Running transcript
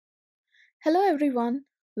Hello everyone,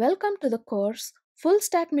 welcome to the course Full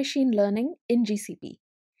Stack Machine Learning in GCP.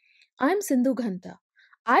 I'm Sindhu Ghanta.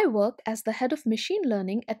 I work as the head of machine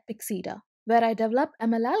learning at Pixida, where I develop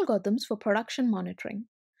ML algorithms for production monitoring.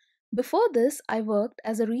 Before this, I worked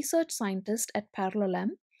as a research scientist at Parallel,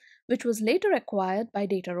 which was later acquired by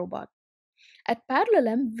DataRobot. At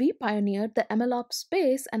Parallel, we pioneered the MLOps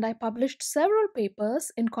space and I published several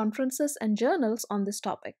papers in conferences and journals on this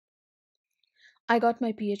topic. I got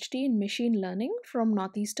my PhD in machine learning from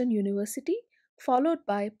Northeastern University, followed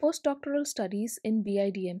by postdoctoral studies in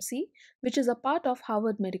BIDMC, which is a part of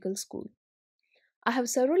Harvard Medical School. I have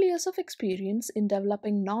several years of experience in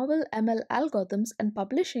developing novel ML algorithms and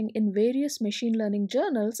publishing in various machine learning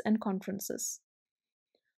journals and conferences.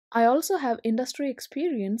 I also have industry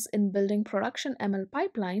experience in building production ML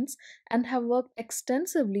pipelines and have worked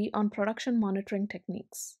extensively on production monitoring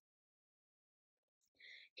techniques.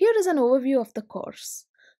 Here is an overview of the course.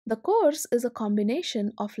 The course is a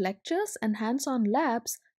combination of lectures and hands-on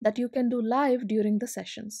labs that you can do live during the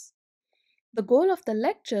sessions. The goal of the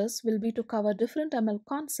lectures will be to cover different ML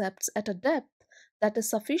concepts at a depth that is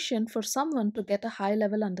sufficient for someone to get a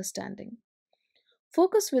high-level understanding.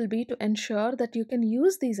 Focus will be to ensure that you can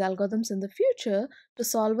use these algorithms in the future to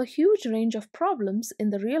solve a huge range of problems in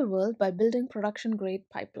the real world by building production-grade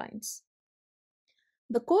pipelines.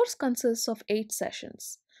 The course consists of 8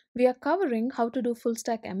 sessions. We are covering how to do full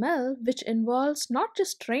stack ML, which involves not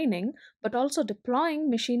just training but also deploying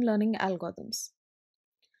machine learning algorithms.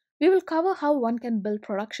 We will cover how one can build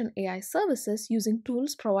production AI services using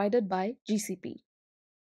tools provided by GCP.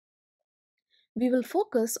 We will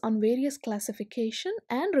focus on various classification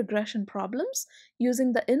and regression problems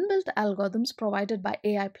using the inbuilt algorithms provided by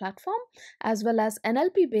AI platform as well as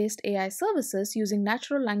NLP-based AI services using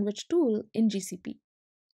natural language tool in GCP.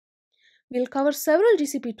 We'll cover several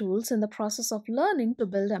GCP tools in the process of learning to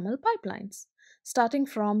build ML pipelines, starting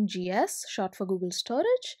from GS, short for Google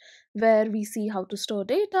Storage, where we see how to store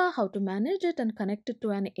data, how to manage it and connect it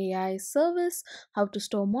to an AI service, how to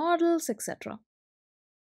store models, etc.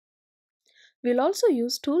 We'll also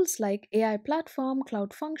use tools like AI Platform,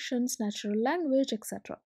 Cloud Functions, Natural Language,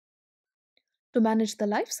 etc. To manage the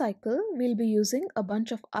lifecycle, we'll be using a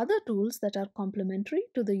bunch of other tools that are complementary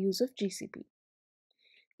to the use of GCP.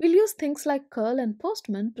 We'll use things like curl and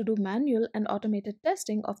postman to do manual and automated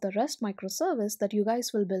testing of the REST microservice that you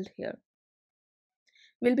guys will build here.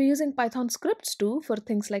 We'll be using Python scripts too for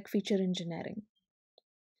things like feature engineering.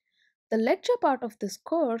 The lecture part of this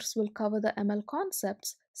course will cover the ML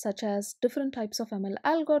concepts such as different types of ML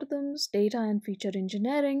algorithms, data and feature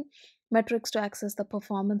engineering, metrics to access the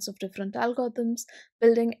performance of different algorithms,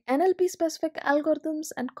 building NLP-specific algorithms,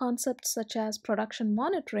 and concepts such as production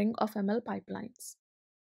monitoring of ML pipelines.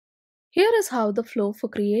 Here is how the flow for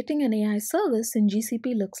creating an AI service in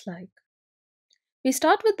GCP looks like. We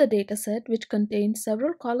start with the dataset, which contains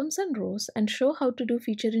several columns and rows, and show how to do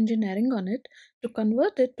feature engineering on it to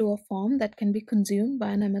convert it to a form that can be consumed by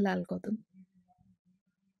an ML algorithm.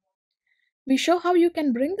 We show how you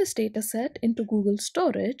can bring this dataset into Google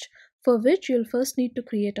Storage, for which you'll first need to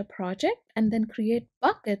create a project and then create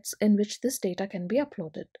buckets in which this data can be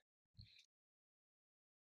uploaded.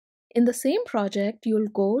 In the same project, you'll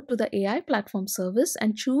go to the AI platform service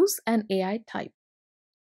and choose an AI type.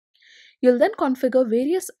 You'll then configure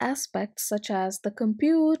various aspects such as the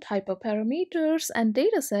compute, hyperparameters, and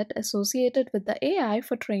dataset associated with the AI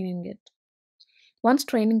for training it. Once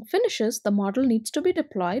training finishes, the model needs to be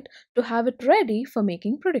deployed to have it ready for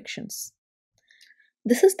making predictions.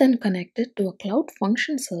 This is then connected to a Cloud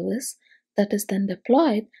Function service that is then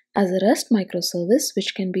deployed as a REST microservice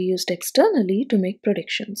which can be used externally to make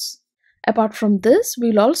predictions. Apart from this,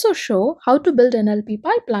 we'll also show how to build NLP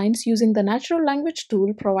pipelines using the natural language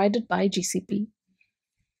tool provided by GCP.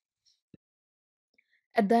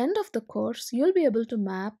 At the end of the course, you'll be able to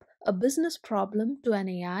map a business problem to an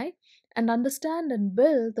AI and understand and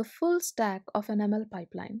build the full stack of an ML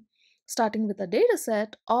pipeline, starting with a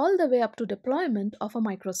dataset all the way up to deployment of a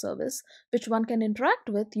microservice, which one can interact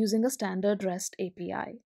with using a standard REST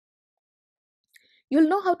API. You'll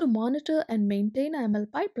know how to monitor and maintain an ML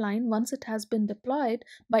pipeline once it has been deployed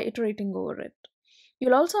by iterating over it.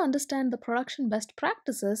 You'll also understand the production best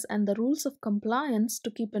practices and the rules of compliance to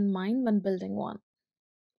keep in mind when building one.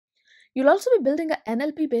 You'll also be building an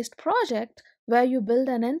NLP-based project where you build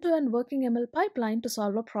an end-to-end working ML pipeline to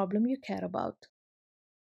solve a problem you care about.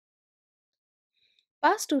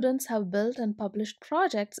 Past students have built and published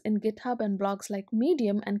projects in GitHub and blogs like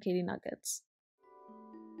Medium and KD Nuggets.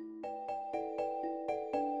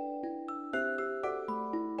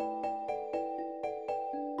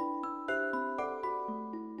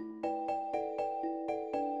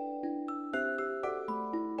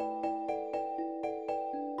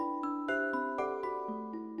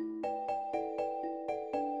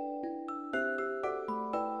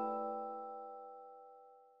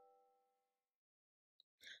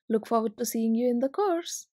 Look forward to seeing you in the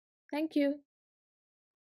course. Thank you.